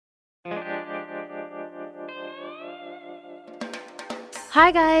Hi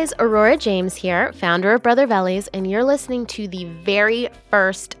guys, Aurora James here, founder of Brother Vellies, and you're listening to the very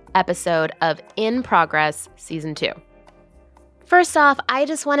first episode of In Progress Season 2. First off, I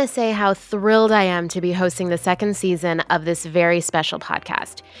just want to say how thrilled I am to be hosting the second season of this very special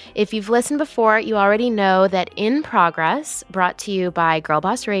podcast. If you've listened before, you already know that In Progress, brought to you by Girl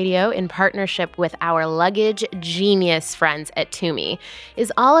Boss Radio in partnership with our luggage genius friends at Tumi,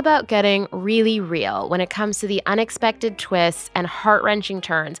 is all about getting really real when it comes to the unexpected twists and heart-wrenching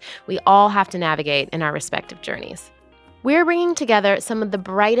turns we all have to navigate in our respective journeys. We're bringing together some of the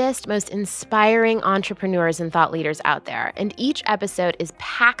brightest, most inspiring entrepreneurs and thought leaders out there, and each episode is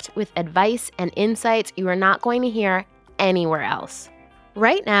packed with advice and insights you are not going to hear anywhere else.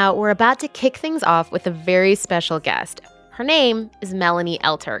 Right now, we're about to kick things off with a very special guest. Her name is Melanie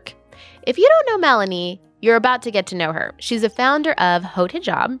Elturk. If you don't know Melanie, you're about to get to know her. She's a founder of Haute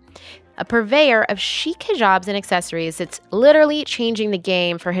Hijab, a purveyor of chic hijabs and accessories that's literally changing the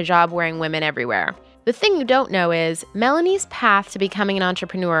game for hijab-wearing women everywhere. The thing you don't know is Melanie's path to becoming an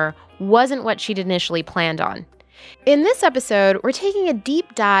entrepreneur wasn't what she'd initially planned on. In this episode, we're taking a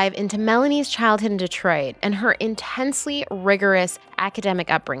deep dive into Melanie's childhood in Detroit and her intensely rigorous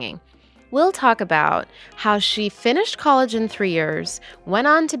academic upbringing. We'll talk about how she finished college in 3 years, went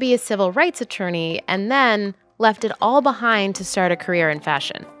on to be a civil rights attorney, and then left it all behind to start a career in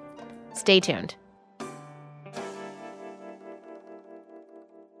fashion. Stay tuned.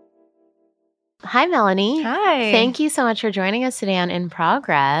 Hi, Melanie. Hi. Thank you so much for joining us today on In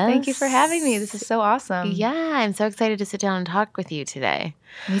Progress. Thank you for having me. This is so awesome. Yeah, I'm so excited to sit down and talk with you today.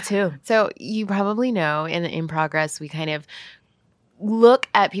 Me too. So you probably know in Progress, we kind of look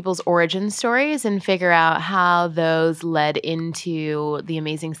at people's origin stories and figure out how those led into the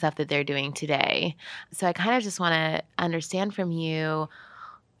amazing stuff that they're doing today. So I kind of just want to understand from you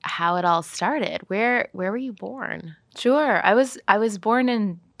how it all started. Where were you born? Sure. I was born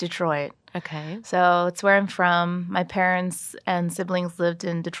in Detroit. Okay. So it's where I'm from. My parents and siblings lived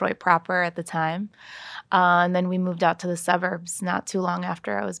in Detroit proper at the time. And then we moved out to the suburbs not too long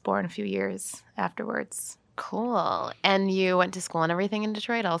after I was born, a few years afterwards. Cool. And you went to school and everything in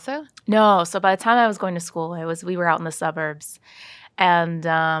Detroit also? No. So by the time I was going to school, we were out in the suburbs. And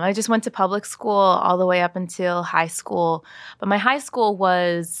I just went to public school all the way up until high school. But my high school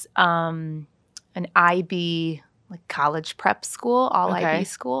was an IB, like college prep school, all IB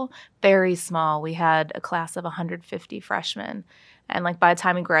school, very small. We had a class of 150 freshmen. And like by the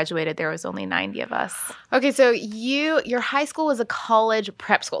time we graduated, there was only 90 of us. Okay, so your high school was a college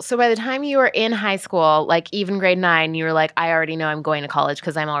prep school. So by the time you were in high school, like even grade 9, you were like, I already know I'm going to college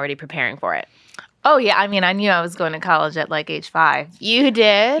because I'm already preparing for it. Oh, yeah. I mean, I knew I was going to college at like age 5. You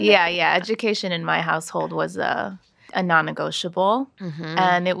did? Yeah. Education in my household was a non-negotiable. Mm-hmm.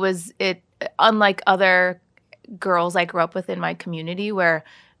 And it unlike other girls I grew up with in my community where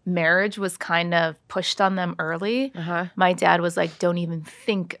marriage was kind of pushed on them early. Uh-huh. My dad was like, don't even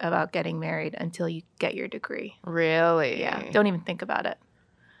think about getting married until you get your degree. Really? Yeah. Don't even think about it.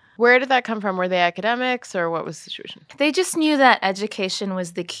 Where did that come from? Were they academics or what was the situation? They just knew that education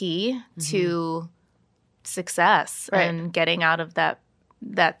was the key to success and getting out of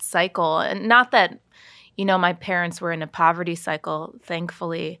that cycle. And not that, my parents were in a poverty cycle,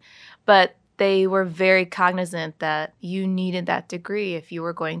 thankfully, but they were very cognizant that you needed that degree if you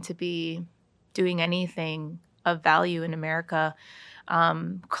were going to be doing anything of value in America.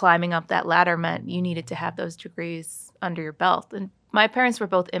 Climbing up that ladder meant you needed to have those degrees under your belt. And my parents were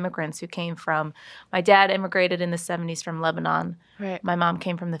both immigrants who came from, my dad immigrated in the 70s from Lebanon. Right. My mom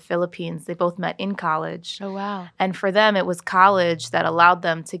came from the Philippines. They both met in college. Oh, wow. And for them, it was college that allowed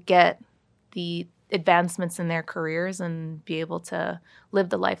them to get the advancements in their careers and be able to live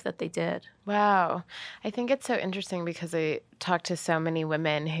the life that they did. Wow. I think it's so interesting because I talk to so many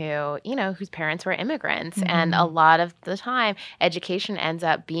women who, whose parents were immigrants. Mm-hmm. And a lot of the time, education ends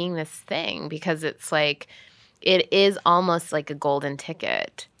up being this thing because it's like, it is almost like a golden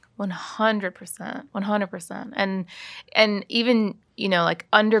ticket. 100%. 100%. And even, like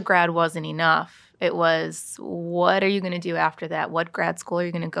undergrad wasn't enough. It was, what are you going to do after that? What grad school are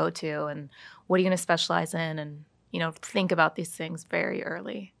you going to go to? And what are you going to specialize in? And, think about these things very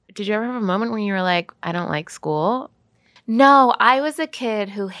early. Did you ever have a moment when you were like, I don't like school? No, I was a kid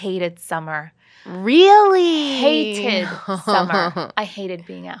who hated summer. Really? Hated summer. I hated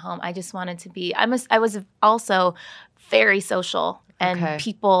being at home. I just wanted to be, I was also very social And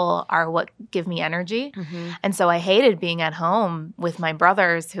people are what give me energy. And so I hated being at home with my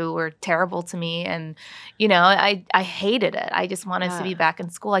brothers who were terrible to me. And, I hated it. I just wanted to be back in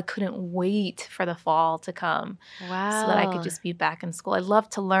school. I couldn't wait for the fall to come so that I could just be back in school. I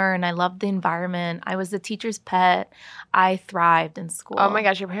loved to learn. I loved the environment. I was the teacher's pet. I thrived in school. Oh my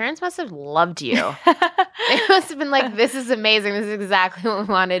gosh, your parents must have loved you. They must have been like, this is amazing. This is exactly what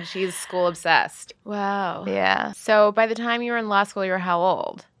we wanted. She's school obsessed. Wow. Yeah. So by the time you were in law school, you were how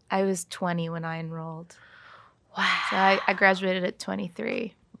old? I was 20 when I enrolled. Wow. So I graduated at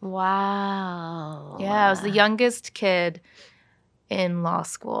 23. Wow. Yeah, I was the youngest kid in law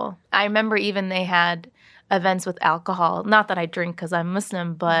school. I remember even they had events with alcohol. Not that I drink because I'm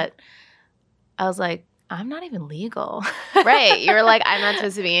Muslim, but I was like, I'm not even legal. Right. You were like, I'm not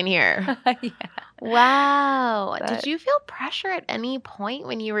supposed to be in here. Yeah. Wow. Did you feel pressure at any point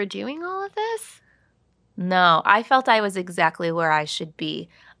when you were doing all of this? No, I felt I was exactly where I should be.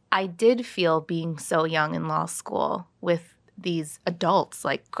 I did feel being so young in law school with these adults,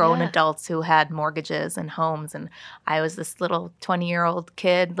 like grown adults who had mortgages and homes. And I was this little 20-year-old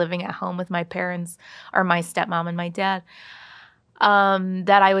kid living at home with my parents, or my stepmom and my dad,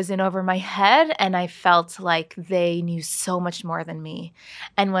 that I was in over my head. And I felt like they knew so much more than me.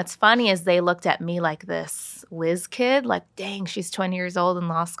 And what's funny is they looked at me like this whiz kid, like, dang, she's 20 years old in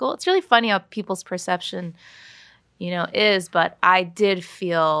law school. It's really funny how people's perception, is. But I did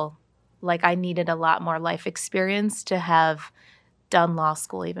feel like I needed a lot more life experience to have done law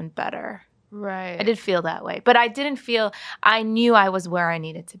school even better. Right. I did feel that way. But I knew I was where I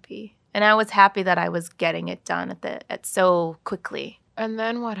needed to be. And I was happy that I was getting it done at so quickly. And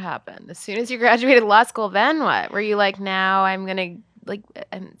then what happened? As soon as you graduated law school, then what? Were you like, now I'm going to,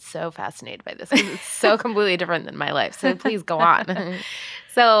 I'm so fascinated by this because it's so completely different than my life. So please go on.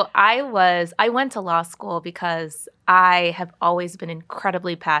 So I went to law school because I have always been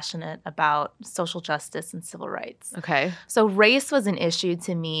incredibly passionate about social justice and civil rights. Okay. So race was an issue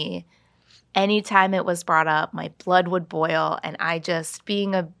to me. Anytime it was brought up, my blood would boil. And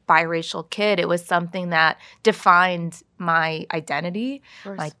being a biracial kid, it was something that defined my identity,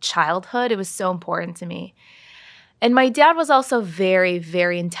 my childhood. It was so important to me. And my dad was also very,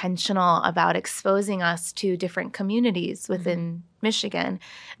 very intentional about exposing us to different communities within Michigan.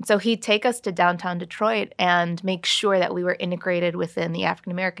 And so he'd take us to downtown Detroit and make sure that we were integrated within the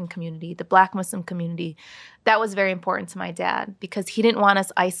African American community, the Black Muslim community. That was very important to my dad because he didn't want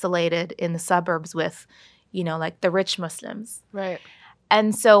us isolated in the suburbs with, like the rich Muslims. Right.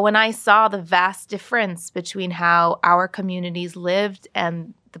 And so when I saw the vast difference between how our communities lived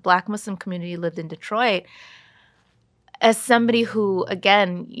and the Black Muslim community lived in Detroit, as somebody who,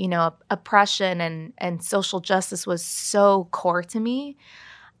 again, oppression and social justice was so core to me,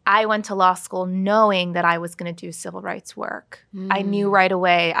 I went to law school knowing that I was going to do civil rights work. I knew right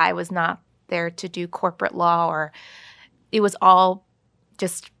away I was not there to do corporate law, or it was all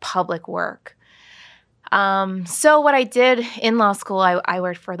just public work. So what I did in law school, I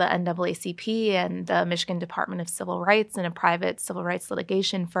worked for the NAACP and the Michigan Department of Civil Rights in a private civil rights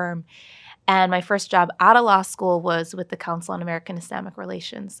litigation firm. And my first job out of law school was with the Council on American Islamic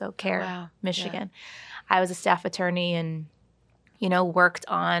Relations, so CAIR, Michigan. Yeah. I was a staff attorney and, worked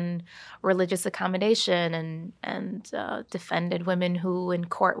on religious accommodation and defended women who in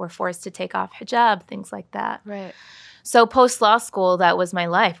court were forced to take off hijab, things like that. Right. So post-law school, that was my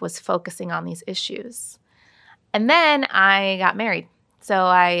life, was focusing on these issues. And then I got married. So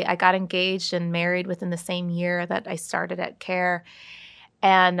I got engaged and married within the same year that I started at CAIR.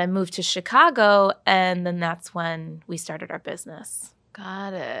 And I moved to Chicago, and then that's when we started our business.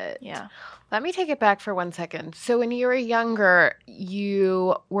 Got it. Yeah. Let me take it back for 1 second. So when you were younger,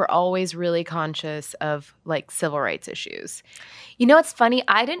 you were always really conscious of civil rights issues. It's funny.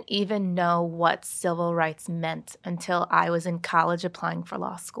 I didn't even know what civil rights meant until I was in college applying for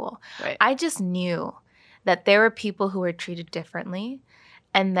law school. Right. I just knew that there were people who were treated differently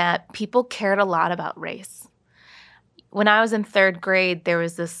and that people cared a lot about race. When I was in third grade, there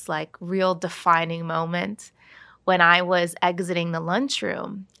was this real defining moment when I was exiting the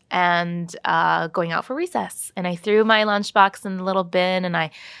lunchroom and going out for recess. And I threw my lunchbox in the little bin and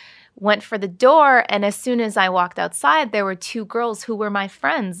I went for the door. And as soon as I walked outside, there were two girls who were my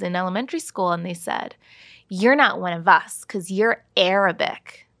friends in elementary school. And they said, "You're not one of us because you're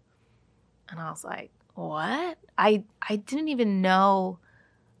Arabic." And I was like, what? I didn't even know.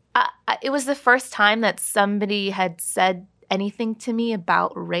 It was the first time that somebody had said anything to me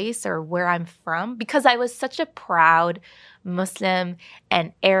about race or where I'm from because I was such a proud Muslim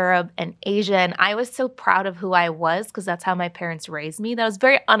and Arab and Asian. I was so proud of who I was because that's how my parents raised me. That I was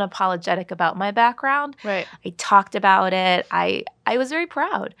very unapologetic about my background. Right. I talked about it. I was very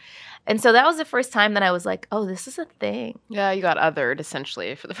proud. And so that was the first time that I was like, oh, this is a thing. Yeah, you got othered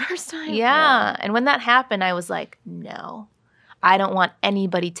essentially for the first time. Yeah. And when that happened, I was like, no, I don't want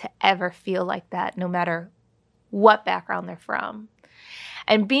anybody to ever feel like that, no matter what background they're from.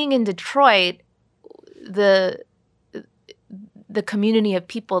 And being in Detroit, the community of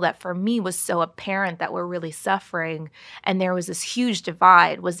people that for me was so apparent that were really suffering and there was this huge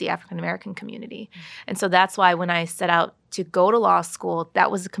divide was the African American community. And so that's why when I set out to go to law school,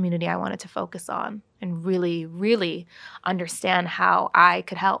 that was the community I wanted to focus on and really, really understand how I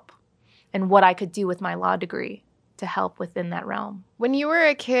could help and what I could do with my law degree to help within that realm. When you were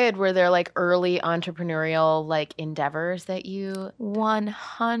a kid, were there like early entrepreneurial like endeavors that you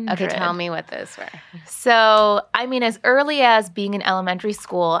 100. Okay, tell me what those were. So, I mean, as early as being in elementary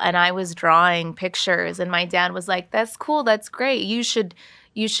school and I was drawing pictures and my dad was like, that's cool, that's great. You should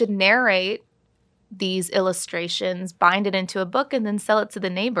narrate these illustrations, bind it into a book, and then sell it to the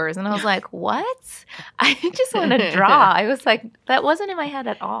neighbors. And I was like, what? I just want to draw. I was like, that wasn't in my head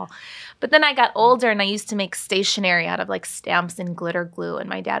at all. But then I got older and I used to make stationery out of like stamps and glitter glue. And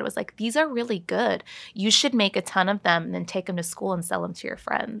my dad was like, these are really good. You should make a ton of them and then take them to school and sell them to your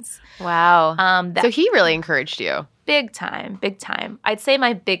friends. Wow. So he really encouraged you. Big time, big time. I'd say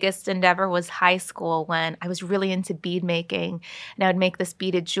my biggest endeavor was high school when I was really into bead making and I would make this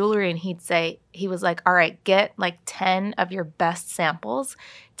beaded jewelry and he was like, all right, get like 10 of your best samples,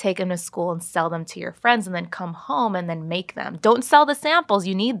 take them to school and sell them to your friends and then come home and then make them. Don't sell the samples,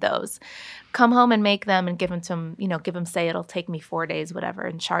 you need those. Come home and make them and give them to them, say it'll take me 4 days, whatever,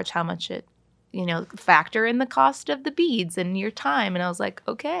 and charge how much it, factor in the cost of the beads and your time. And I was like,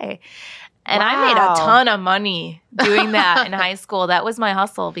 okay. And I made a ton of money doing that in high school. That was my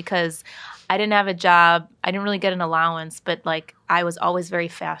hustle because I didn't have a job. I didn't really get an allowance, but like I was always very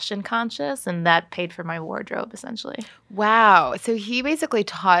fashion conscious and that paid for my wardrobe essentially. Wow. So he basically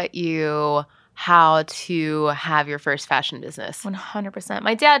taught you how to have your first fashion business. 100%.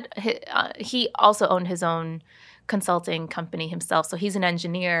 My dad, he also owned his own consulting company himself. So he's an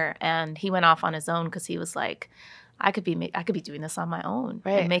engineer and he went off on his own because he was like, I could be doing this on my own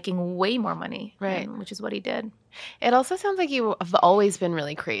and making way more money, which is what he did. It also sounds like you have always been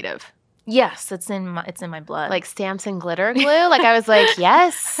really creative. Yes, it's in my blood. Like stamps and glitter glue. Like I was like,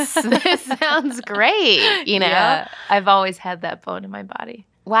 yes, this sounds great. Yeah, I've always had that bone in my body.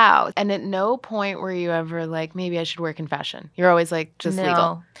 Wow. And at no point were you ever like, maybe I should work in fashion. You're always like, just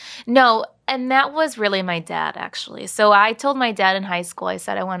legal. No. And that was really my dad, actually. So I told my dad in high school, I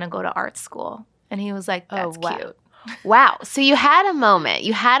said, I want to go to art school. And he was like, that's cute. Wow. So you had a moment.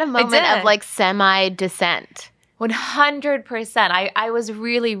 You had a moment of like semi-dissent. 100%. I was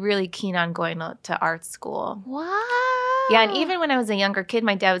really, really keen on going to art school. Wow. Yeah, and even when I was a younger kid,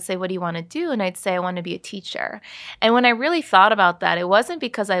 my dad would say, what do you want to do? And I'd say, I want to be a teacher. And when I really thought about that, it wasn't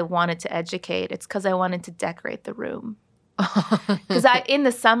because I wanted to educate. It's because I wanted to decorate the room. Because in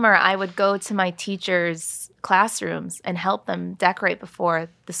the summer, I would go to my teachers' classrooms and help them decorate before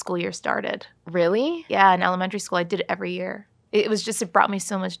the school year started. Really? Yeah, in elementary school, I did it every year. It brought me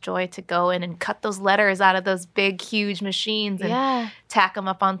so much joy to go in and cut those letters out of those big, huge machines and tack them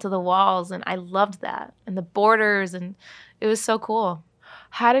up onto the walls. And I loved that. And the borders, and it was so cool.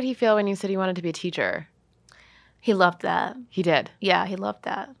 How did he feel when you said he wanted to be a teacher? He loved that. He did? Yeah, he loved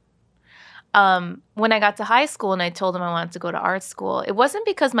that. When I got to high school and I told him I wanted to go to art school, it wasn't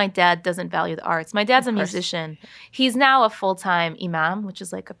because my dad doesn't value the arts. My dad's a musician. He's now a full-time imam, which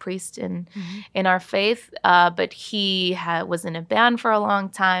is like a priest in our faith, but he was in a band for a long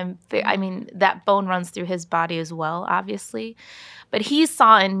time. I mean, that bone runs through his body as well, obviously. But he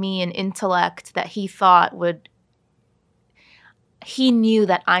saw in me an intellect that he thought he knew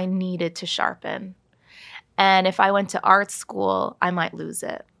that I needed to sharpen. And if I went to art school, I might lose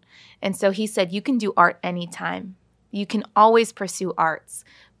it. And so he said, you can do art anytime. You can always pursue arts.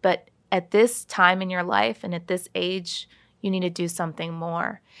 But at this time in your life and at this age, you need to do something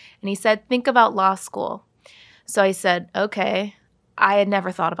more. And he said, think about law school. So I said, okay. I had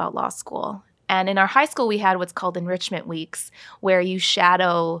never thought about law school. And in our high school, we had what's called enrichment weeks, where you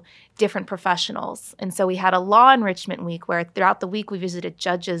shadow different professionals. And so we had a law enrichment week where throughout the week we visited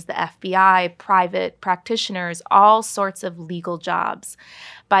judges, the FBI, private practitioners, all sorts of legal jobs.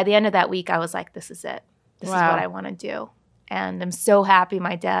 By the end of that week, I was like, this is it. This is what I want to do. And I'm so happy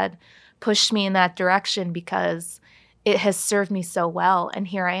my dad pushed me in that direction because it has served me so well. And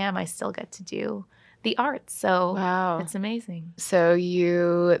here I am. I still get to do the arts. So wow. It's amazing. So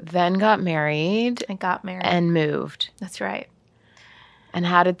you then got married. I got married. And moved. That's right. And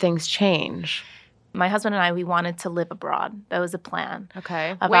how did things change? My husband and I, we wanted to live abroad. That was a plan.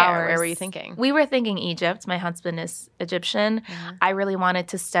 Okay. Of Where? ours. Where were you thinking? We were thinking Egypt. My husband is Egyptian. Mhm. I really wanted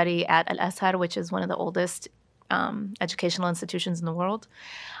to study at Al-Azhar, which is one of the oldest educational institutions in the world.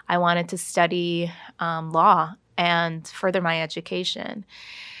 I wanted to study law and further my education.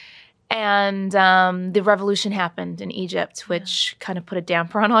 And the revolution happened in Egypt, which kind of put a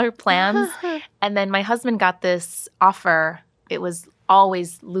damper on all our plans. And then my husband got this offer. It was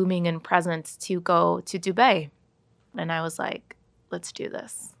always looming and present to go to Dubai. And I was like, let's do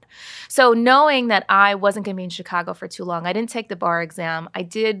this. So knowing that I wasn't going to be in Chicago for too long, I didn't take the bar exam. I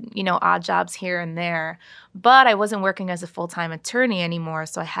did, odd jobs here and there, but I wasn't working as a full-time attorney anymore,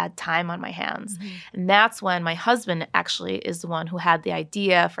 so I had time on my hands. Mm-hmm. And that's when my husband actually is the one who had the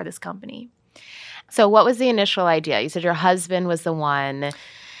idea for this company. So what was the initial idea? You said your husband was the one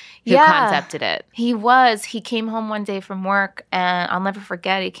who concepted it. He was. He came home one day from work, and I'll never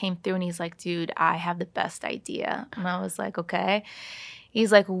forget, he came through and he's like, dude, I have the best idea. And I was like, okay.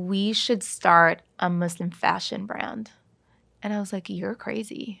 He's like, we should start a Muslim fashion brand. And I was like, you're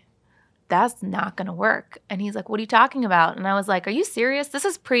crazy. That's not going to work. And he's like, what are you talking about? And I was like, are you serious? This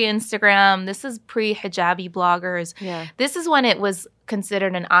is pre-Instagram. This is pre-hijabi bloggers. Yeah. This is when it was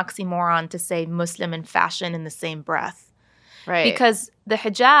considered an oxymoron to say Muslim and fashion in the same breath. Right. Because the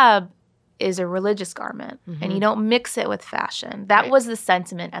hijab is a religious garment, mm-hmm. and you don't mix it with fashion. That was the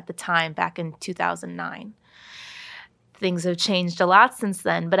sentiment at the time back in 2009. Things have changed a lot since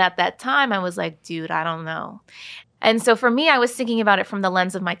then. But at that time, I was like, dude, I don't know. And so for me, I was thinking about it from the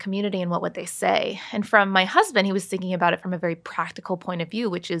lens of my community and what would they say. And from my husband, he was thinking about it from a very practical point of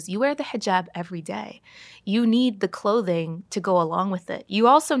view, which is you wear the hijab every day. You need the clothing to go along with it. You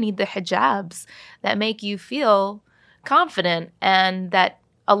also need the hijabs that make you feel confident and that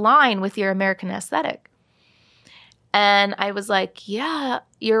align with your American aesthetic. And I was like, yeah,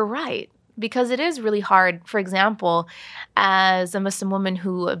 you're right. Because it is really hard, for example, as a Muslim woman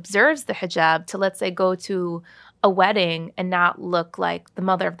who observes the hijab to, let's say, go to a wedding and not look like the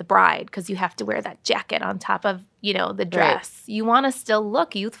mother of the bride because you have to wear that jacket on top of, the dress. Right. You want to still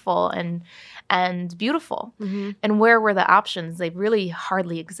look youthful and beautiful. Mm-hmm. And where were the options? They really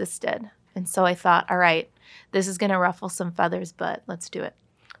hardly existed. And so I thought, all right, this is going to ruffle some feathers, but let's do it.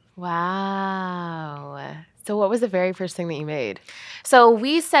 Wow. So what was the very first thing that you made? So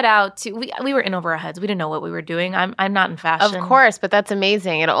we set out to, we were in over our heads. We didn't know what we were doing. I'm not in fashion. Of course, but that's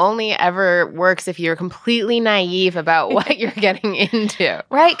amazing. It only ever works if you're completely naive about what you're getting into.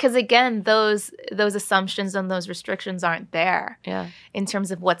 Right, because again, those assumptions and those restrictions aren't there in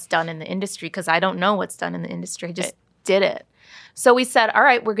terms of what's done in the industry, because I don't know what's done in the industry. I just did it. So we said, all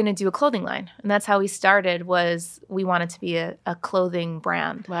right, we're going to do a clothing line. And that's how we started, was we wanted to be a clothing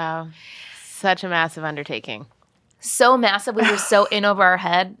brand. Wow. Such a massive undertaking. So massive. We were so in over our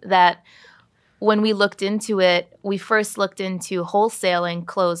head that when we looked into it, we first looked into wholesaling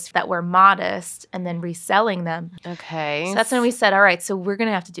clothes that were modest and then reselling them. Okay. So that's when we said, all right, so we're going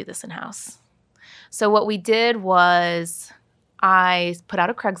to have to do this in-house. So what we did was I put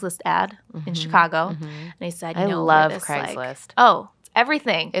out a Craigslist ad in Chicago, and I said, I love Craigslist. It's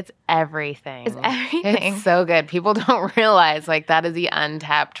everything. It's everything. It's everything. It's so good. People don't realize, that is the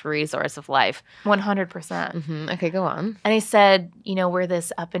untapped resource of life. 100%. Mm-hmm. Okay, go on. And I said, we're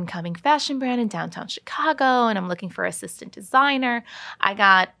this up-and-coming fashion brand in downtown Chicago, and I'm looking for assistant designer. I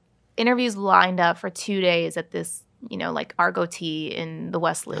got interviews lined up for 2 days at this, Argo Tea in the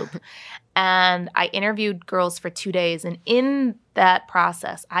West Loop. And I interviewed girls for 2 days. And in that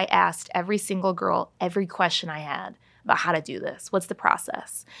process, I asked every single girl every question I had about how to do this. What's the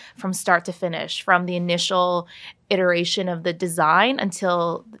process from start to finish, from the initial iteration of the design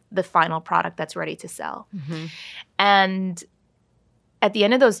until the final product that's ready to sell. Mm-hmm. And at the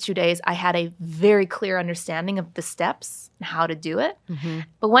end of those 2 days, I had a very clear understanding of the steps and how to do it. Mm-hmm.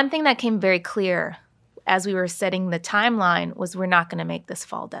 But one thing that came very clear as we were setting the timeline was we're not going to make this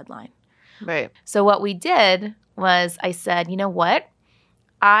fall deadline. Right. So what we did was I said, you know what?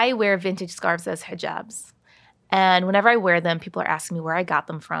 I wear vintage scarves as hijabs. And whenever I wear them, people are asking me where I got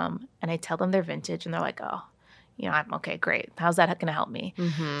them from. And I tell them they're vintage. And they're like, oh, I'm okay, great. How's that going to help me?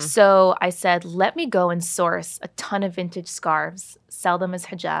 Mm-hmm. So I said, let me go and source a ton of vintage scarves, sell them as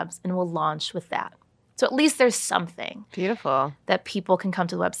hijabs, and we'll launch with that. So at least there's something beautiful that people can come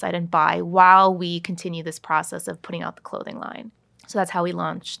to the website and buy while we continue this process of putting out the clothing line. So that's how we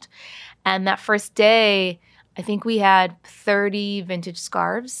launched. And that first day, I think we had 30 vintage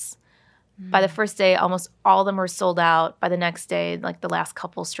scarves. By the first day, almost all of them were sold out. By the next day, the last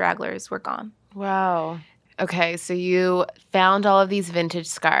couple stragglers were gone. Wow. Okay, so you found all of these vintage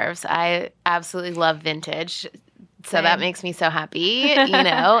scarves. I absolutely love vintage. So that makes me so happy,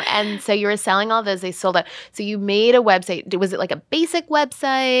 And so you were selling all those, they sold out. So you made a website. Was it like a basic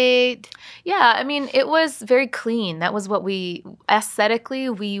website? Yeah, I mean, it was very clean. That was what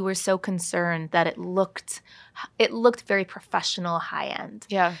aesthetically, we were so concerned that it looked very professional, high end.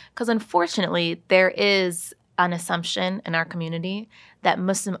 Yeah. Because unfortunately, there is an assumption in our community that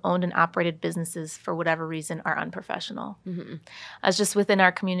Muslim-owned and operated businesses, for whatever reason, are unprofessional. Mm-hmm. As just within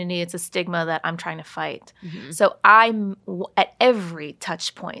our community, it's a stigma that I'm trying to fight. Mm-hmm. So I, at every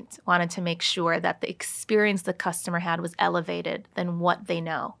touch point, wanted to make sure that the experience the customer had was elevated than what they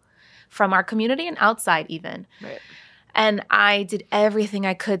know from our community and outside even. Right. And I did everything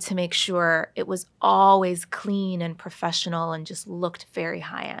I could to make sure it was always clean and professional and just looked very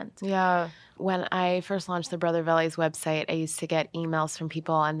high-end. Yeah. When I first launched the Brother Vellies website, I used to get emails from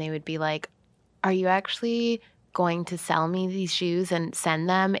people and they would be like, are you actually going to sell me these shoes and send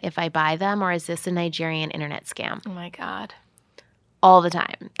them if I buy them, or is this a Nigerian internet scam? Oh my God. All the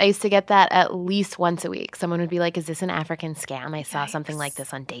time. I used to get that at least once a week. Someone would be like, is this an African scam? I saw something like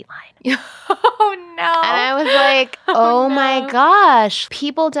this on Dateline. Oh, no. And I was like, oh no. My gosh.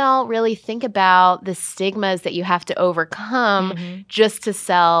 People don't really think about the stigmas that you have to overcome just to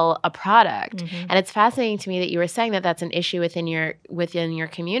sell a product. Mm-hmm. And it's fascinating to me that you were saying that that's an issue within your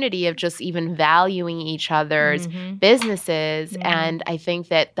community of just even valuing each other's businesses. Mm-hmm. And I think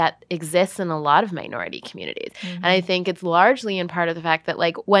that exists in a lot of minority communities. Mm-hmm. And I think it's largely in part of the fact that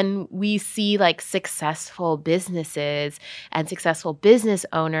like when we see like successful businesses and successful business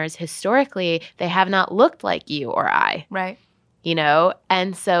owners historically, they have not looked like you or I. Right.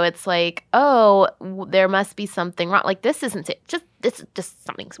 And so it's like, oh, there must be something wrong. Like this isn't it. Just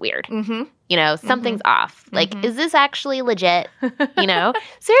something's weird. Mm-hmm. Something's off. Like, is this actually legit?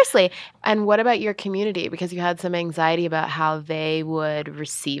 Seriously. And what about your community? Because you had some anxiety about how they would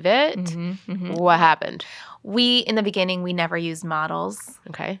receive it. Mm-hmm. Mm-hmm. What happened? In the beginning, we never used models.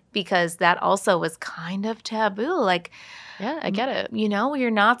 Okay. Because that also was kind of taboo. Like, yeah, I get it.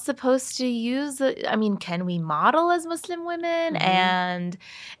 You're not supposed to use can we model as Muslim women? Mm-hmm. And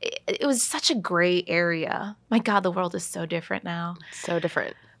it was such a gray area. My God, the world is so different now. So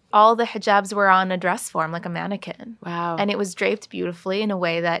different. All the hijabs were on a dress form, like a mannequin. Wow. And it was draped beautifully in a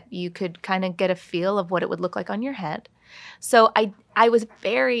way that you could kind of get a feel of what it would look like on your head. So I was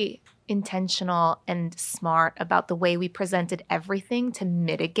very intentional and smart about the way we presented everything to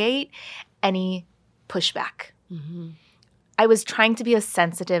mitigate any pushback. Mm-hmm. I was trying to be as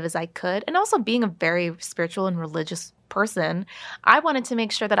sensitive as I could, and also being a very spiritual and religious person, I wanted to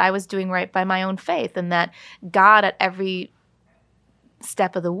make sure that I was doing right by my own faith and that God at every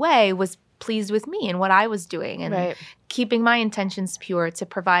step of the way was pleased with me and what I was doing and keeping my intentions pure to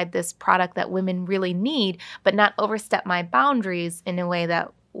provide this product that women really need, but not overstep my boundaries in a way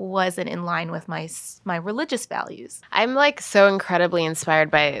that wasn't in line with my religious values. I'm like so incredibly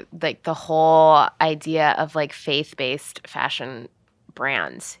inspired by like the whole idea of like faith-based fashion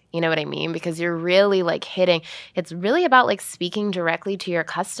brands. You know what I mean? Because you're really like it's really about like speaking directly to your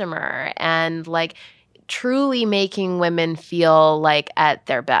customer and like truly making women feel like at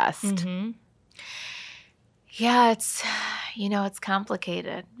their best. Mm-hmm. Yeah, it's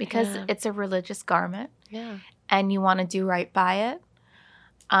complicated because it's a religious garment. Yeah. And you want to do right by it.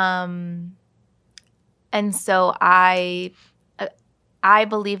 And so I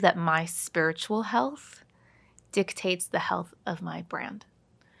believe that my spiritual health dictates the health of my brand,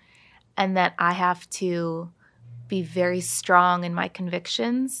 and that I have to be very strong in my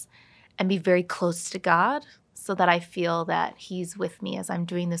convictions and be very close to God so that I feel that He's with me as I'm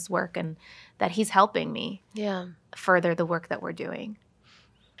doing this work and that He's helping me further the work that we're doing.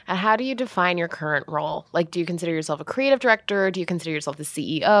 And how do you define your current role? Like, do you consider yourself a creative director? Do you consider yourself the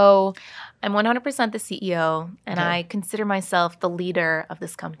CEO? I'm 100% the CEO, and I consider myself the leader of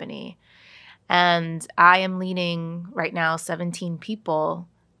this company. And I am leading right now 17 people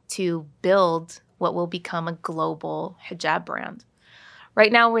to build what will become a global hijab brand.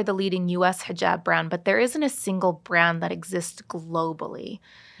 Right now, we're the leading U.S. hijab brand, but there isn't a single brand that exists globally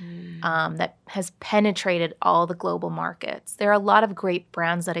that has penetrated all the global markets. There are a lot of great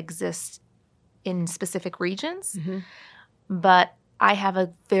brands that exist in specific regions, but I have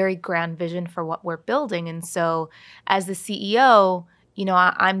a very grand vision for what we're building. And so as the CEO,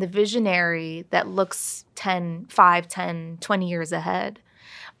 I'm the visionary that looks 5, 10, 20 years ahead.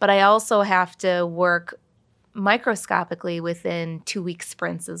 But I also have to work microscopically within 2-week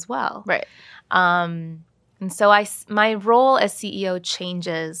sprints as well. Right. And so my role as CEO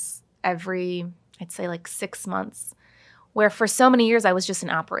changes every, I'd say like 6 months, where for so many years I was just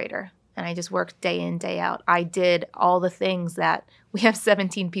an operator. and I just worked day in, day out. I did all the things that we have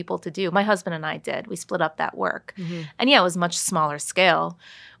 17 people to do. My husband and I did. We split up that work. And yeah, it was much smaller scale,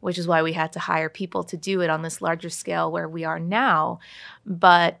 which is why we had to hire people to do it on this larger scale where we are now.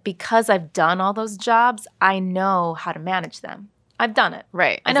 But because I've done all those jobs, I know how to manage them. I've done it.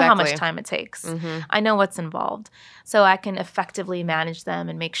 Right. I know how much time it takes. I know what's involved. So I can effectively manage them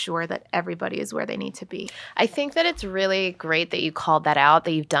and make sure that everybody is where they need to be. I think that it's really great that you called that out,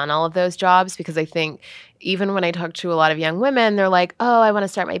 that you've done all of those jobs, because I think even when I talk to a lot of young women, they're like, oh, I want to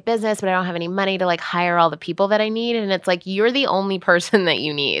start my business, but I don't have any money to like hire all the people that I need. And it's like, you're the only person that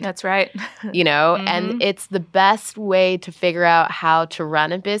you need. That's right. You know, and it's the best way to figure out how to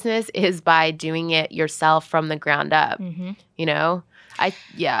run a business is by doing it yourself from the ground up. You know,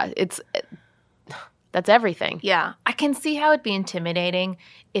 that's everything. Yeah. I can see how it'd be intimidating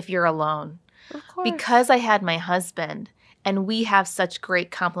if you're alone. Of course. Because I had my husband and we have such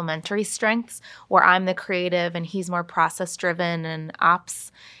great complementary strengths where I'm the creative and he's more process driven and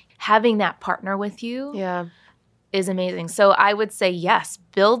ops. Having that partner with you is amazing. So I would say, yes,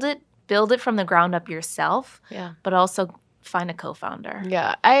 build it from the ground up yourself, but also find a co-founder.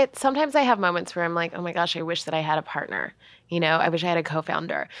 Yeah. Sometimes I have moments where I'm like, oh my gosh, I wish that I had a partner. You know, I wish I had a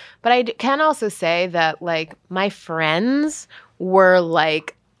co-founder. But I can also say that like my friends were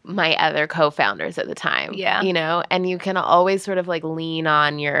like my other co-founders at the time. Yeah. You know, and you can always sort of like lean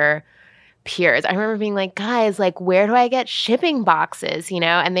on your peers. I remember being like, guys, like, where do I get shipping boxes? You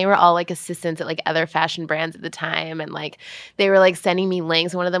know, and they were all like assistants at like other fashion brands at the time. And like, they were like sending me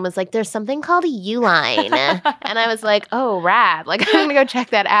links. One of them was like, there's something called a Uline. And I was like, oh, rad. Like, I'm going to go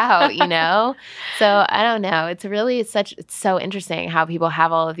check that out, you know? So I don't know. It's so interesting how people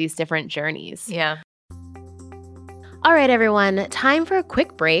have all of these different journeys. Yeah. All right, everyone, time for a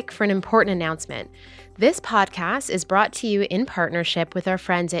quick break for an important announcement. This podcast is brought to you in partnership with our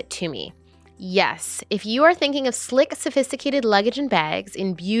friends at Tumi. Yes, if you are thinking of slick, sophisticated luggage and bags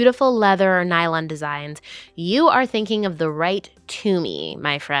in beautiful leather or nylon designs, you are thinking of the right Tumi,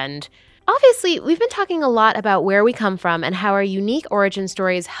 my friend. Obviously, we've been talking a lot about where we come from and how our unique origin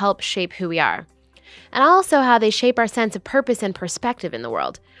stories help shape who we are, and also how they shape our sense of purpose and perspective in the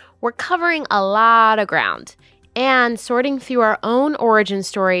world. We're covering a lot of ground. And sorting through our own origin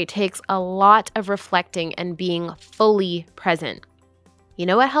story takes a lot of reflecting and being fully present. You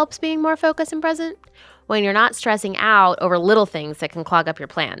know what helps being more focused and present? When you're not stressing out over little things that can clog up your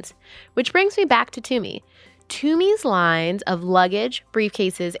plans. Which brings me back to Tumi. Tumi's lines of luggage,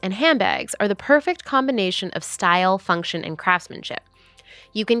 briefcases, and handbags are the perfect combination of style, function, and craftsmanship.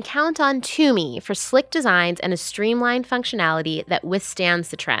 You can count on Tumi for slick designs and a streamlined functionality that withstands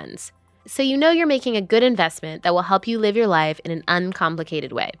the trends. So you know you're making a good investment that will help you live your life in an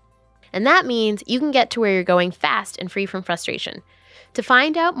uncomplicated way. And that means you can get to where you're going fast and free from frustration. To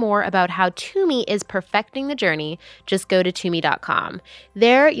find out more about how Tumi is perfecting the journey, just go to Tumi.com.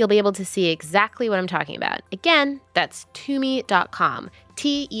 There, you'll be able to see exactly what I'm talking about. Again, that's Tumi.com,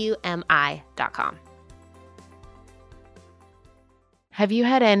 Tumi.com. Have you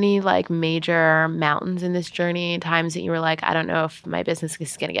had any like major mountains in this journey, times that you were like, I don't know if my business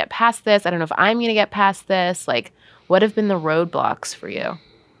is going to get past this. I don't know if I'm going to get past this. Like, what have been the roadblocks for you?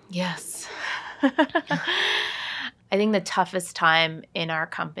 Yes. I think the toughest time in our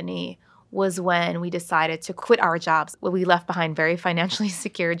company was when we decided to quit our jobs. We left behind very financially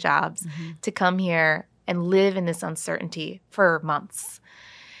secure jobs to come here and live in this uncertainty for months.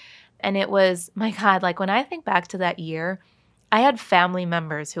 And it was, my God, like when I think back to that year, I had family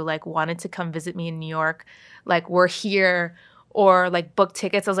members who like wanted to come visit me in New York, like were here or like booked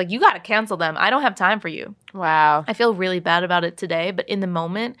tickets. I was like, you got to cancel them. I don't have time for you. Wow. I feel really bad about it today, but in the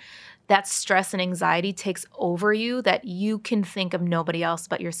moment, that stress and anxiety takes over you that you can think of nobody else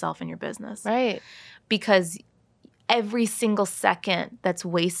but yourself and your business. Right. Because every single second that's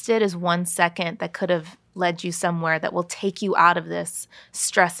wasted is 1 second that could have led you somewhere that will take you out of this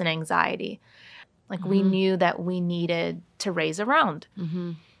stress and anxiety. Like we knew that we needed to raise a round.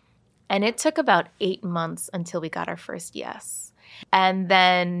 And it took about 8 months until we got our first yes. And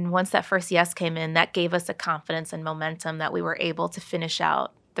then once that first yes came in, that gave us a confidence and momentum that we were able to finish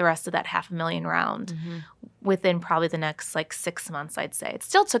out the rest of that $500,000 round within probably the next like 6 months, I'd say. It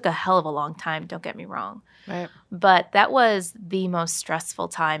still took a hell of a long time, don't get me wrong. Right. But that was the most stressful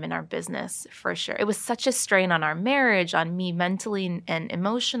time in our business for sure. It was such a strain on our marriage, on me mentally and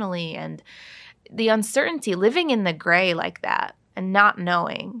emotionally, and the uncertainty, living in the gray like that and not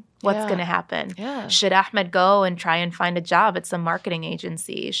knowing what's going to happen. Yeah. Should Ahmed go and try and find a job at some marketing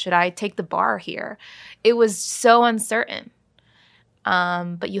agency? Should I take the bar here? It was so uncertain.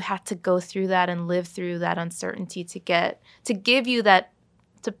 But you had to go through that and live through that uncertainty to give you that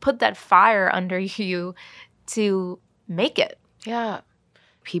to put that fire under you to make it. Yeah.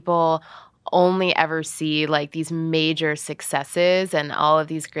 People only ever see like these major successes and all of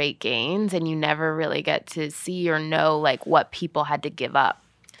these great gains, and you never really get to see or know like what people had to give up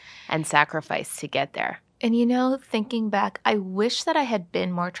and sacrifice to get there. And thinking back, I wish that I had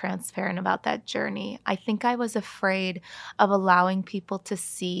been more transparent about that journey. I think I was afraid of allowing people to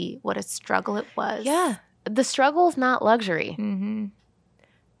see what a struggle it was. Yeah. The struggle is not luxury. Mm-hmm.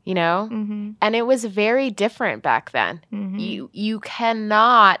 And it was very different back then. Mm-hmm. You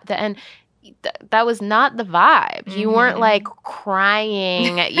cannot, and that was not the vibe. You weren't like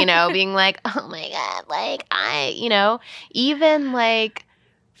crying, being like, oh my God, like even like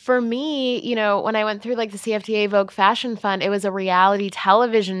for me, when I went through like the CFDA Vogue Fashion Fund, it was a reality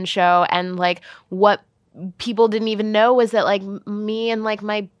television show, and like what people didn't even know was that like me and like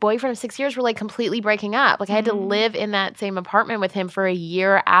my boyfriend of 6 years were like completely breaking up. Like I had to live in that same apartment with him for a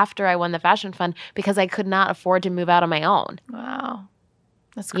year after I won the fashion fund because I could not afford to move out on my own. Wow.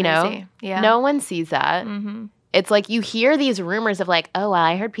 That's crazy. Yeah. No one sees that. Mm-hmm. It's like you hear these rumors of like, oh, well,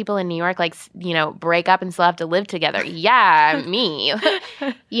 I heard people in New York like, break up and still have to live together. Yeah, me.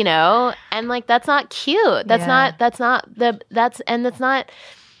 And like that's not cute. That's not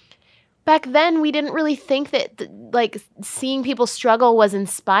back then, we didn't really think that like seeing people struggle was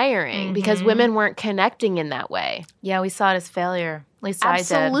inspiring because women weren't connecting in that way. Yeah, we saw it as failure. At least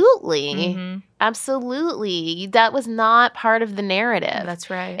Absolutely. I did. Absolutely. That was not part of the narrative.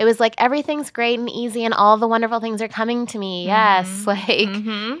 That's right. It was like everything's great and easy and all the wonderful things are coming to me. Yes. Like,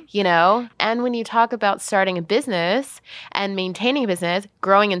 and when you talk about starting a business and maintaining a business,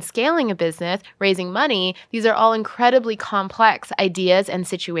 growing and scaling a business, raising money, these are all incredibly complex ideas and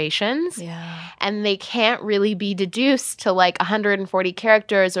situations. Yeah. And they can't really be deduced to like 140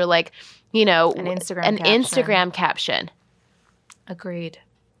 characters or like, an Instagram caption. Agreed.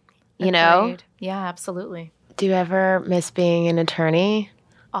 Yeah, absolutely. Do you ever miss being an attorney?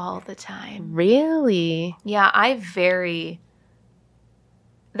 All the time. Really? Yeah,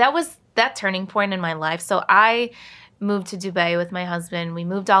 that was that turning point in my life. So I moved to Dubai with my husband. We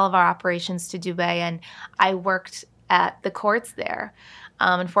moved all of our operations to Dubai, and I worked at the courts there.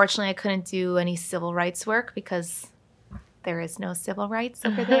 Unfortunately, I couldn't do any civil rights work because there is no civil rights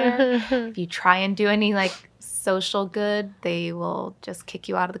over there. If you try and do any like social good, they will just kick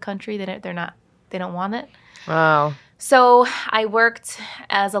you out of the country. They don't want it. Wow. So I worked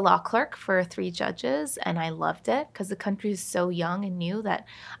as a law clerk for 3 judges, and I loved it because the country is so young and new that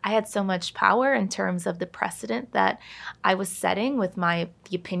I had so much power in terms of the precedent that I was setting with the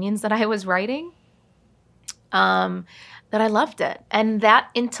opinions that I was writing, that I loved it. And that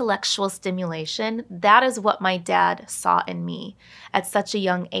intellectual stimulation, that is what my dad saw in me at such a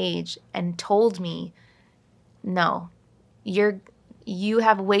young age and told me, no, you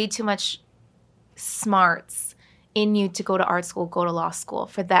have way too much smarts in you to go to art school, go to law school.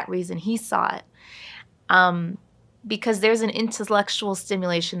 For that reason, he saw it. Because there's an intellectual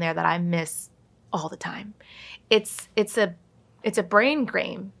stimulation there that I miss all the time. It's a brain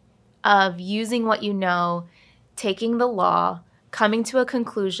game of using what you know, taking the law, coming to a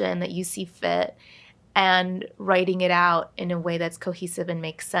conclusion that you see fit, and writing it out in a way that's cohesive and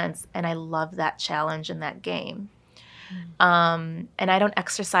makes sense. And I love that challenge in that game. And I don't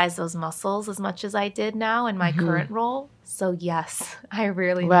exercise those muscles as much as I did now in my current role. So yes, I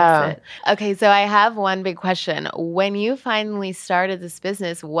really miss it. Okay, so I have one big question. When you finally started this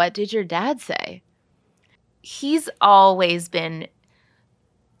business, what did your dad say? He's always been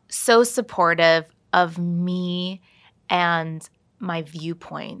so supportive of me and my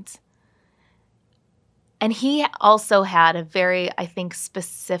viewpoint. And he also had a very, I think,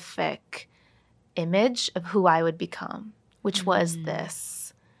 specific image of who I would become, which was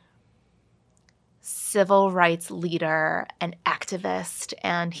this civil rights leader and activist.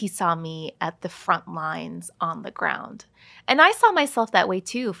 And he saw me at the front lines on the ground. And I saw myself that way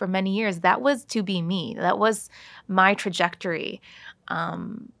too for many years. That was to be me. That was my trajectory.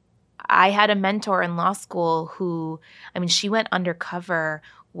 I had a mentor in law school who, she went undercover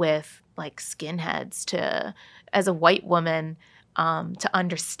with like skinheads as a white woman, to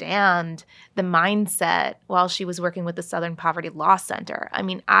understand the mindset while she was working with the Southern Poverty Law Center.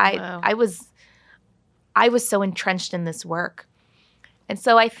 I was so entrenched in this work. And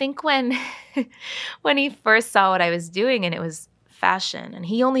so I think when he first saw what I was doing, and it was fashion, and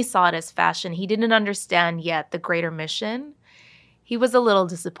he only saw it as fashion, he didn't understand yet the greater mission. He was a little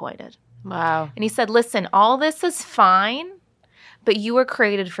disappointed. Wow. And he said, listen, all this is fine, but you were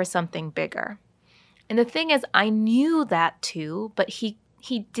created for something bigger. And the thing is, I knew that too, but he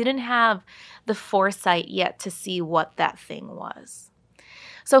didn't have the foresight yet to see what that thing was.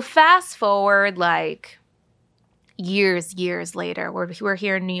 So fast forward like years later, we're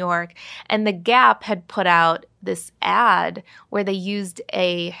here in New York, and the Gap had put out this ad where they used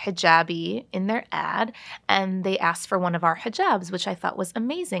a hijabi in their ad, and they asked for one of our hijabs, which I thought was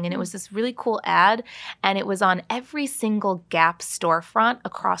amazing. And it was this really cool ad, and it was on every single Gap storefront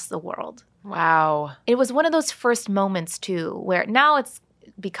across the world. Wow. It was one of those first moments too, where now it's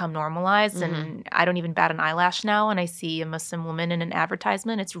become normalized, and I don't even bat an eyelash now when I see a Muslim woman in an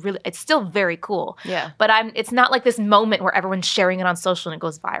advertisement. It's still very cool. Yeah. But it's not like this moment where everyone's sharing it on social and it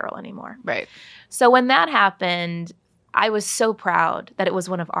goes viral anymore. Right. So when that happened, I was so proud that it was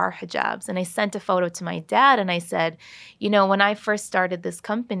one of our hijabs. And I sent a photo to my dad and I said, when I first started this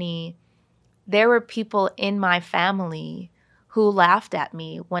company, there were people in my family who laughed at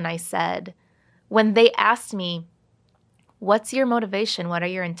me when they asked me, what's your motivation? What are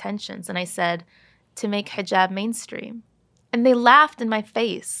your intentions? And I said, to make hijab mainstream. And they laughed in my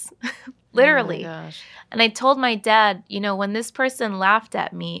face, literally. Oh my gosh. And I told my dad, when this person laughed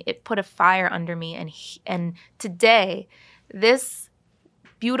at me, it put a fire under me. And today, this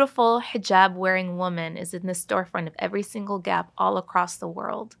beautiful hijab-wearing woman is in the storefront of every single Gap all across the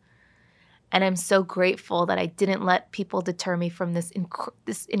world. And I'm so grateful that I didn't let people deter me from this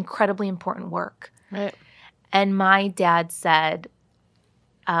incredibly important work. Right. And my dad said,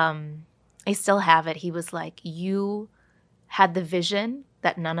 I still have it. He was like, you had the vision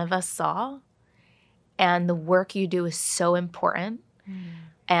that none of us saw. And the work you do is so important.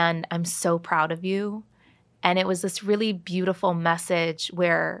 And I'm so proud of you. And it was this really beautiful message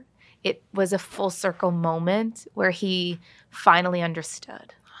where it was a full circle moment where he finally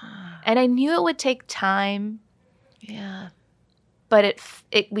understood. And I knew it would take time. Yeah. But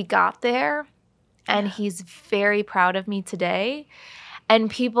we got there. And he's very proud of me today. And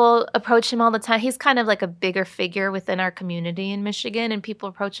people approach him all the time. He's kind of like a bigger figure within our community in Michigan. And people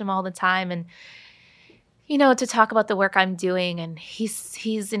approach him all the time and, to talk about the work I'm doing. And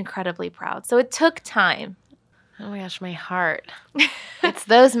he's incredibly proud. So it took time. Oh my gosh, my heart. It's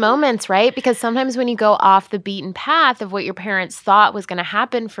those moments, right? Because sometimes when you go off the beaten path of what your parents thought was going to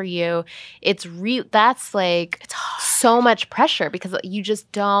happen for you, that's like so much pressure because you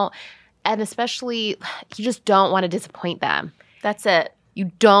just don't. And especially, you just don't want to disappoint them. That's it. You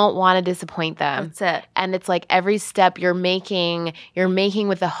don't want to disappoint them. That's it. And it's like every step you're making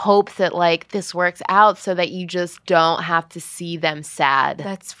with the hope that like this works out so that you just don't have to see them sad.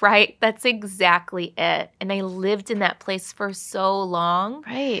 That's right. That's exactly it. And I lived in that place for so long.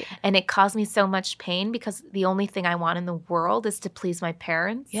 Right. And it caused me so much pain because the only thing I want in the world is to please my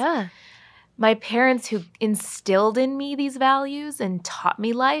parents. Yeah. My parents who instilled in me these values and taught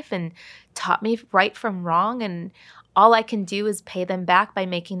me life and taught me right from wrong. And all I can do is pay them back by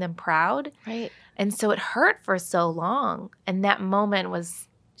making them proud. Right. And so it hurt for so long. And that moment was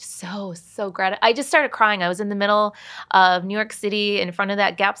so gratifying. I just started crying. I was in the middle of New York City in front of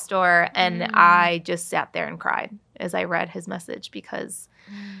that Gap store. And I just sat there and cried as I read his message because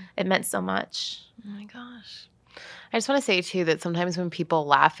it meant so much. Oh my gosh. I just want to say too that sometimes when people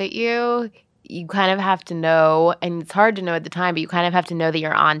laugh at you, you kind of have to know, and it's hard to know at the time, but you kind of have to know that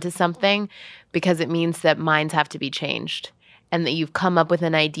you're onto something because it means that minds have to be changed and that you've come up with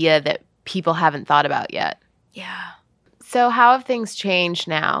an idea that people haven't thought about yet. Yeah. So how have things changed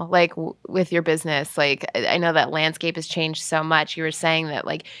now, like with your business? Like I know that landscape has changed so much. You were saying that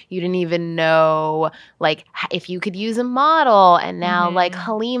like you didn't even know like if you could use a model, and now like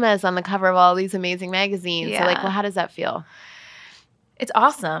Halima is on the cover of all these amazing magazines. Yeah. So like, well, how does that feel? It's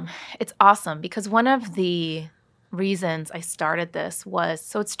awesome. It's awesome because one of the reasons I started this was,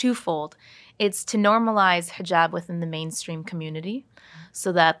 so it's twofold. It's to normalize hijab within the mainstream community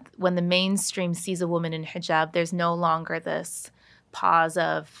so that when the mainstream sees a woman in hijab, there's no longer this pause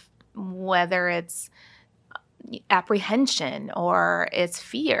of whether it's apprehension or it's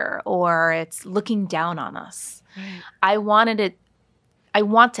fear or it's looking down on us. Right. I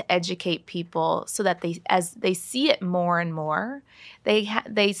want to educate people so that as they see it more and more,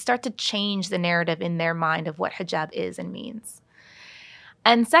 they start to change the narrative in their mind of what hijab is and means.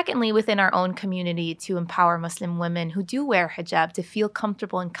 And secondly, within our own community, to empower Muslim women who do wear hijab to feel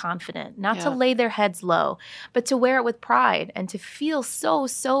comfortable and confident, not to lay their heads low, but to wear it with pride and to feel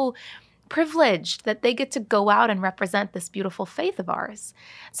so privileged that they get to go out and represent this beautiful faith of ours.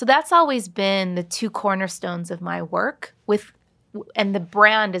 So that's always been the two cornerstones of my work, and the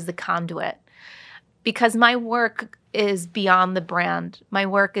brand is the conduit. Because my work is beyond the brand. My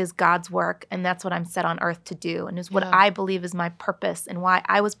work is God's work, and that's what I'm set on earth to do, and is what I believe is my purpose and why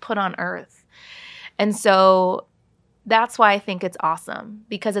I was put on earth. And so that's why I think it's awesome,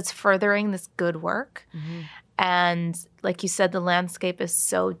 because it's furthering this good work. Mm-hmm. And like you said, the landscape is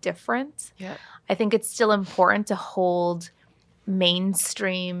so different. Yeah. I think it's still important to hold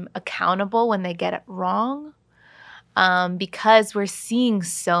mainstream accountable when they get it wrong, because we're seeing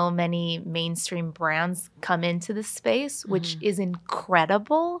so many mainstream brands come into the space, which is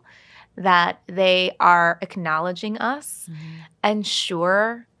incredible that they are acknowledging us. And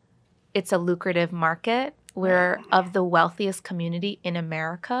sure, it's a lucrative market. We're of the wealthiest community in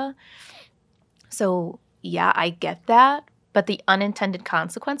America. So yeah, I get that. But the unintended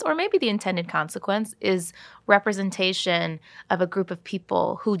consequence, or maybe the intended consequence, is representation of a group of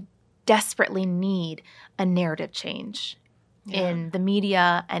people who desperately need a narrative change in the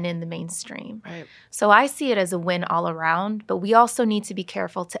media and in the mainstream. Right. So I see it as a win all around, but we also need to be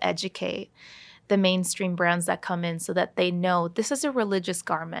careful to educate the mainstream brands that come in so that they know this is a religious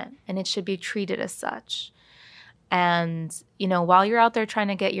garment and it should be treated as such. And, while you're out there trying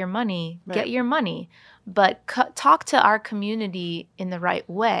to get your money, get your money, but talk to our community in the right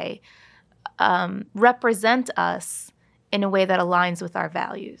way. Represent us in a way that aligns with our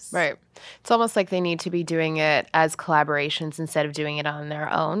values. Right. It's almost like they need to be doing it as collaborations instead of doing it on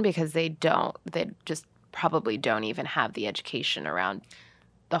their own, because they just probably don't even have the education around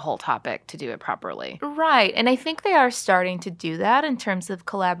the whole topic to do it properly. Right. And I think they are starting to do that in terms of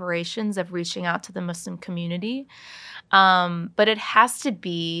collaborations, of reaching out to the Muslim community. But it has to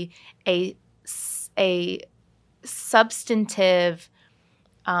be a substantive,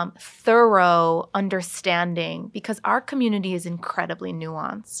 thorough understanding, because our community is incredibly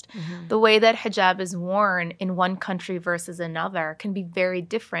nuanced. The way that hijab is worn in one country versus another can be very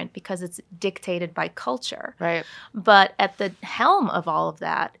different because it's dictated by culture. Right. But at the helm of all of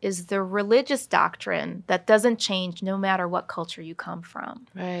that is the religious doctrine that doesn't change no matter what culture you come from.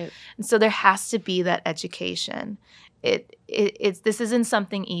 Right. And so there has to be that education. This isn't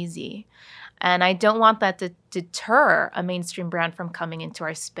something easy. And I don't want that to deter a mainstream brand from coming into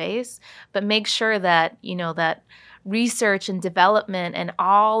our space, but make sure that, that research and development and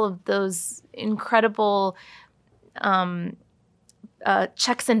all of those incredible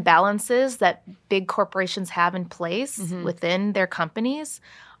checks and balances that big corporations have in place within their companies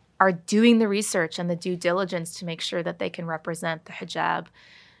are doing the research and the due diligence to make sure that they can represent the hijab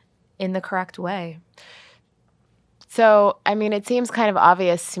in the correct way. So, it seems kind of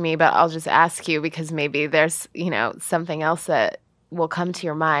obvious to me, but I'll just ask you because maybe there's, something else that will come to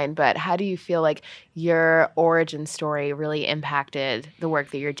your mind. But how do you feel like your origin story really impacted the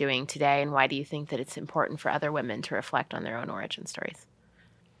work that you're doing today? And why do you think that it's important for other women to reflect on their own origin stories?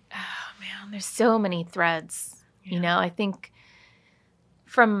 Oh, man, there's so many threads. Yeah. I think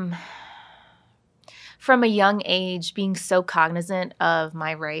from a young age, being so cognizant of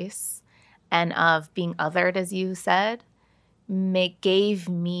my race and of being othered, as you said, gave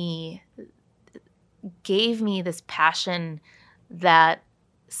me this passion that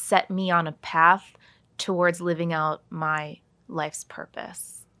set me on a path towards living out my life's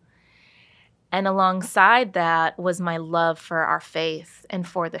purpose. And alongside that was my love for our faith and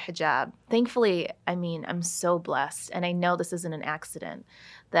for the hijab. Thankfully, I'm so blessed, and I know this isn't an accident,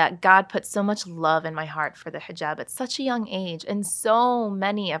 that God put so much love in my heart for the hijab at such a young age. And so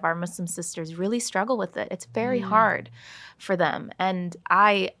many of our Muslim sisters really struggle with it. It's very hard for them. And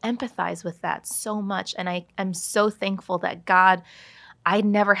I empathize with that so much. And I am so thankful that I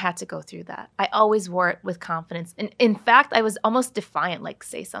never had to go through that. I always wore it with confidence. And in fact, I was almost defiant, like,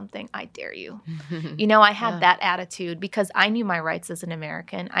 say something, I dare you. I had that attitude because I knew my rights as an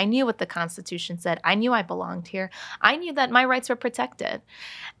American. I knew what the Constitution said. I knew I belonged here. I knew that my rights were protected.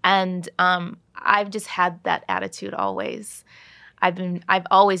 And I've just had that attitude always. I've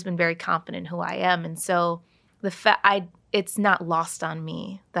always been very confident in who I am. And so it's not lost on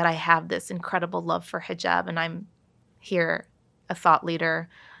me that I have this incredible love for hijab, and I'm here, a thought leader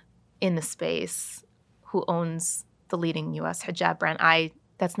in the space who owns the leading U.S. hijab brand.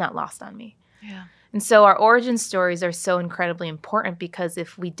 That's not lost on me. Yeah. And so our origin stories are so incredibly important, because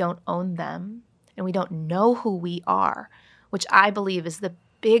if we don't own them and we don't know who we are, which I believe is the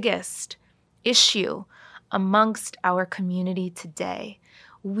biggest issue amongst our community today,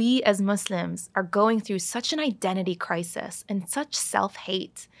 we as Muslims are going through such an identity crisis and such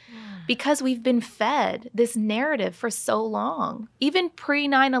self-hate because we've been fed this narrative for so long, even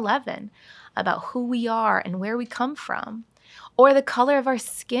pre-9/11, about who we are and where we come from, or the color of our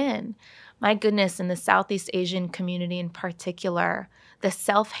skin. My goodness, in the Southeast Asian community in particular, the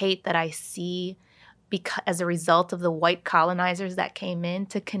self-hate that I see as a result of the white colonizers that came in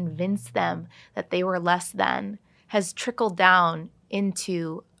to convince them that they were less than has trickled down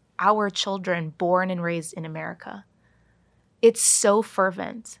into our children born and raised in America. It's so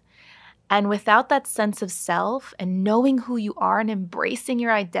fervent. And without that sense of self and knowing who you are and embracing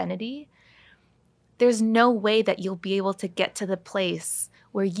your identity, there's no way that you'll be able to get to the place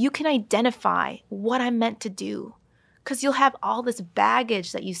where you can identify what I'm meant to do. Because you'll have all this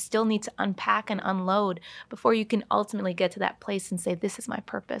baggage that you still need to unpack and unload before you can ultimately get to that place and say, this is my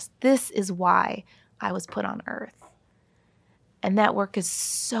purpose. This is why I was put on earth. And that work is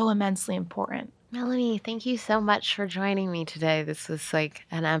so immensely important. Melanie, thank you so much for joining me today. This was like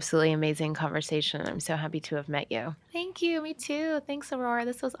an absolutely amazing conversation. I'm so happy to have met you. Thank you. Me too. Thanks, Aurora.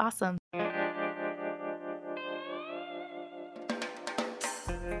 This was awesome.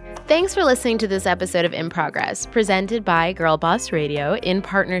 Thanks for listening to this episode of In Progress, presented by Girl Boss Radio in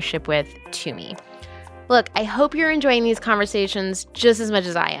partnership with Tumi. Look, I hope you're enjoying these conversations just as much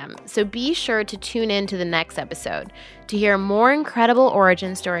as I am, so be sure to tune in to the next episode to hear more incredible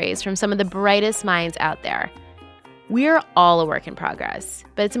origin stories from some of the brightest minds out there. We're all a work in progress,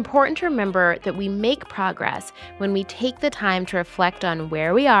 but it's important to remember that we make progress when we take the time to reflect on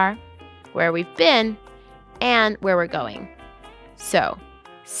where we are, where we've been, and where we're going. So,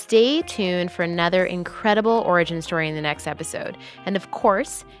 stay tuned for another incredible origin story in the next episode. And of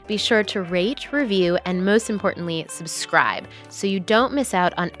course, be sure to rate, review, and most importantly, subscribe so you don't miss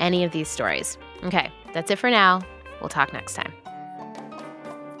out on any of these stories. Okay, that's it for now. We'll talk next time.